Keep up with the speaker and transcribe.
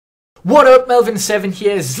What up, Melvin7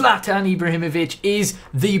 here. Zlatan Ibrahimovic is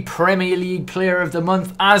the Premier League Player of the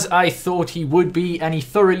Month, as I thought he would be, and he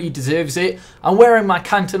thoroughly deserves it. I'm wearing my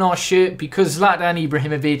Cantona shirt because Zlatan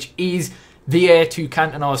Ibrahimovic is the heir to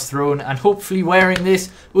Cantona's throne, and hopefully wearing this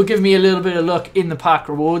will give me a little bit of luck in the pack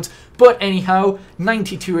rewards. But anyhow,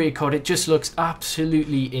 92 rate card, it just looks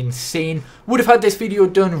absolutely insane. Would have had this video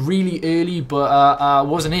done really early, but I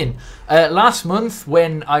wasn't in. Last month,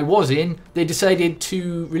 when I was in, they decided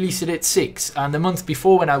to release it at 6, and the month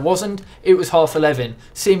before when I wasn't, it was 11:30.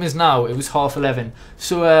 Same as now, it was 11:30.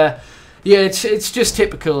 So yeah, it's just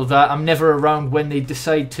typical that I'm never around when they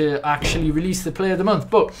decide to actually release the Player of the Month.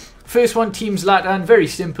 But first one, Team Zlatan, very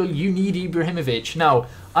simple. You need Ibrahimovic. Now,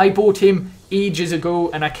 I bought him ages ago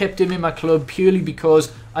and I kept him in my club purely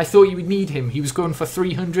because I thought you would need him. He was going for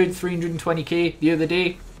 320k the other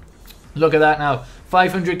day. Look at that now.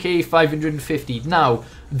 500k, 550. Now,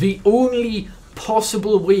 the only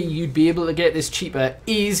possible way you'd be able to get this cheaper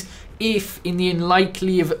is if in the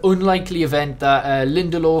unlikely event that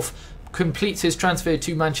Lindelof completes his transfer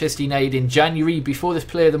to Manchester United in January before this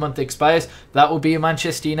Player of the Month expires. That will be a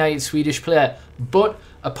Manchester United Swedish player. But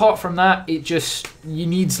apart from that, you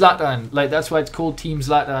need Zlatan. Like, that's why it's called Team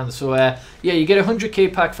Zlatan. So yeah, you get a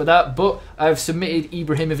 100k pack for that. But I've submitted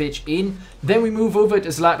Ibrahimovic in. Then we move over to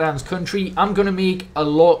Zlatan's country. I'm gonna make a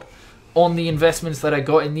lot on the investments that I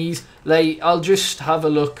got in these. Like, I'll just have a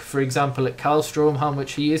look, for example, at Karlstrom, how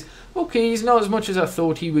much he is. Okay, he's not as much as I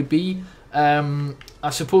thought he would be. I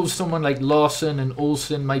suppose someone like Larson and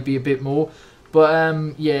Olsen might be a bit more,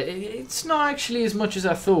 but yeah, it's not actually as much as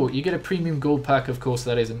I thought. You get a premium gold pack, of course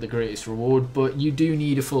that isn't the greatest reward, but you do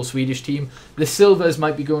need a full Swedish team. The Silvers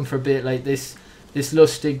might be going for a bit, like this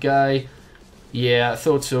Lustig guy. Yeah, I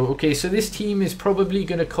thought so. Okay, so this team is probably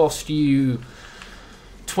going to cost you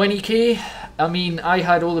 20k. I mean, I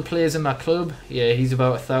had all the players in my club. Yeah, he's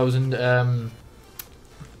about 1,000.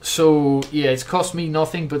 So yeah, it's cost me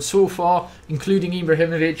nothing, but so far, including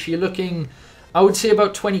Ibrahimovic, you're looking, I would say,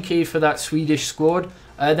 about 20k for that Swedish squad.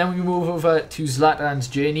 Then we move over to Zlatan's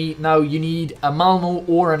journey. Now you need a Malmo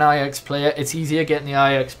or an Ajax player. It's easier getting the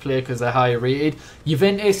Ajax player because they're higher rated.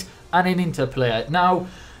 Juventus and an Inter player. Now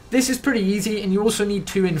this is pretty easy, and you also need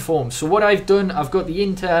 2 informs. So what I've done, I've got the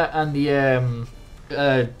Inter and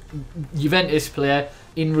the Juventus player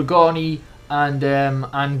in Rugani and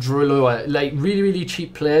Droloa, like really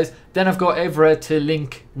cheap players. Then I've got Evra to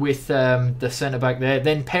link with the centre back there.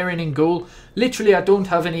 Then Perrin in goal. Literally, I don't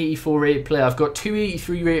have an 84 rated player. I've got 2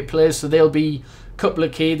 83 rated players, so they'll be a couple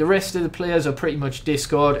of k. The rest of the players are pretty much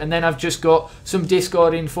discard, and then I've just got some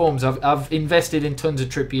discard informs. I've invested in tons of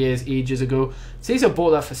Trippier's ages ago. It says I bought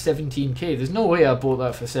that for 17k. There's no way I bought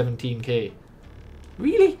that for 17k.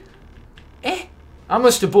 Really? I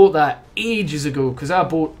must have bought that ages ago because I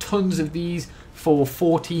bought tons of these for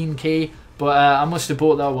 14k, but I must have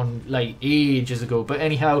bought that one like ages ago. But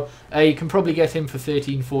anyhow, you can probably get him for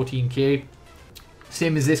 13, 14k.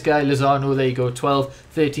 Same as this guy, Lozano, there you go, 12,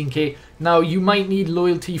 13k. Now, you might need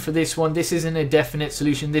loyalty for this one. This isn't a definite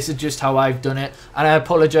solution. This is just how I've done it, and I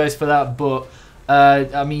apologise for that, but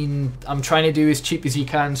I mean, I'm trying to do as cheap as you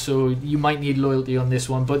can, so you might need loyalty on this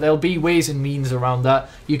one, but there'll be ways and means around that.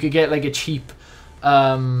 You could get like a cheap,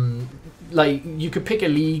 like you could pick a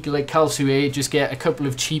league like Calcio, just get a couple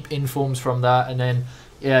of cheap informs from that, and then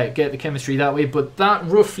yeah, get the chemistry that way. But that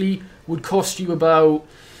roughly would cost you about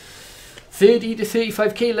 30 to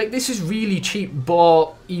 35k. Like, this is really cheap,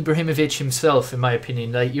 bar Ibrahimovic himself, in my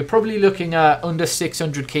opinion. Like, you're probably looking at under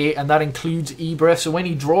 600k, and that includes Ibra. So when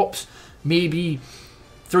he drops, maybe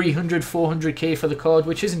 300, 400k for the card,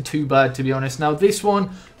 which isn't too bad, to be honest. Now, this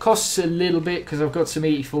one costs a little bit because I've got some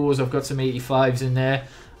 84s, I've got some 85s in there.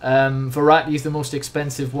 Verratti is the most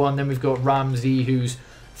expensive one. Then we've got Ramsey, who's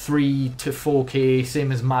 3 to 4k,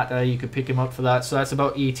 same as Mata. You could pick him up for that, so that's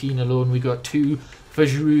about 18 alone. We got 2 for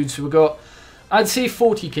Giroud, so we got, I'd say,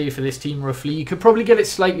 40k for this team roughly. You could probably get it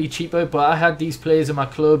slightly cheaper, but I had these players in my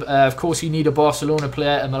club. Of course, you need a Barcelona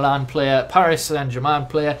player, a Milan player, Paris Saint-Germain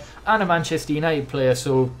player, and a Manchester United player.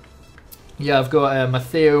 So yeah, I've got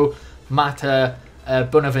Matteo, Mata,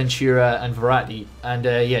 Bonaventura and Verratti, and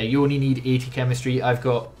yeah, you only need 80 chemistry. I've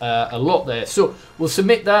got a lot there, so we'll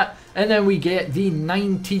submit that, and then we get the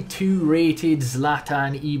 92 rated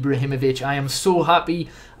Zlatan Ibrahimovic. I am so happy.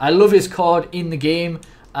 I love his card in the game,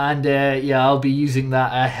 and yeah, I'll be using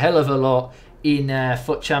that a hell of a lot in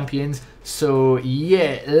FUT Champions. So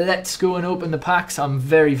yeah, let's go and open the packs. I'm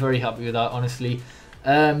very happy with that, honestly.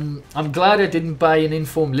 I'm glad I didn't buy an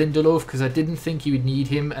inform Lindelof because I didn't think you would need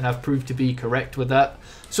him, and I've proved to be correct with that.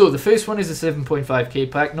 So the first one is a 7.5k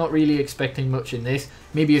pack. Not really expecting much in this.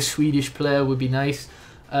 Maybe a Swedish player would be nice.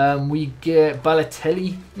 We get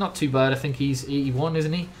Balotelli, not too bad. I think he's 81,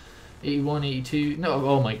 isn't he? 81, 82. No,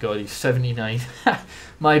 oh my god, he's 79.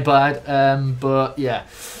 My bad. But yeah,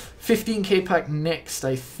 15k pack next,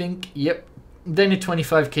 I think. Yep. Then a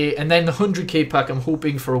 25k, and then the 100k pack. I'm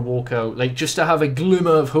hoping for a walkout, like just to have a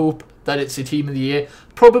glimmer of hope that it's a team of the year.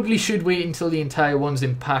 Probably should wait until the entire one's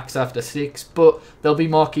in packs after 6, but there'll be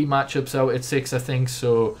marquee matchups out at 6, I think.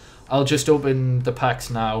 So I'll just open the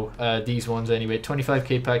packs now. These ones anyway.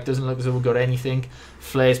 25k pack, doesn't look as though we've got anything.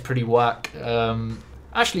 Flair's pretty whack.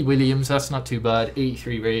 Ashley Williams, that's not too bad.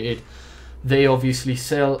 83 rated. They obviously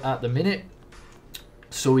sell at the minute,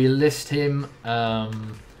 so we'll list him.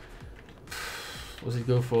 What does he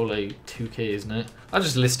go for? Like 2k, isn't it? I'll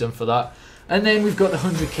just list him for that. And then we've got the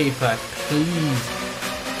 100k pack.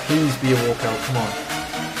 Please be a walkout. Come on.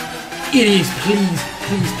 It is. Please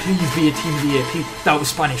be a team of the year. Please. That was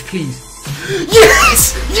Spanish. Please.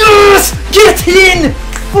 Yes! Yes! Get in!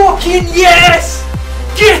 Fucking yes!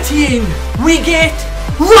 Get in! We get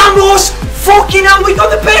Ramos! Fucking hell, we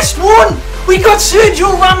got the best one! We got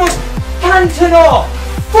Sergio Ramos! Cantona!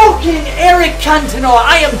 Fucking Eric Cantona!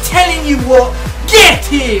 I am telling you what! Get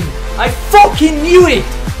him! I fucking knew it!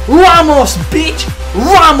 Ramos, bitch!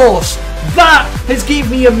 Ramos! That has gave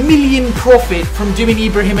me $1 million profit from doing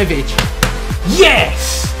Ibrahimovic.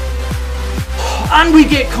 Yes! And we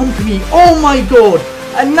get company. Oh my god!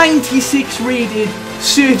 A 96 rated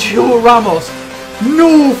Sergio Ramos.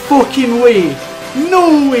 No fucking way!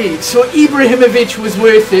 No way! So Ibrahimovic was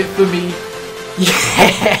worth it for me.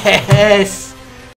 Yes!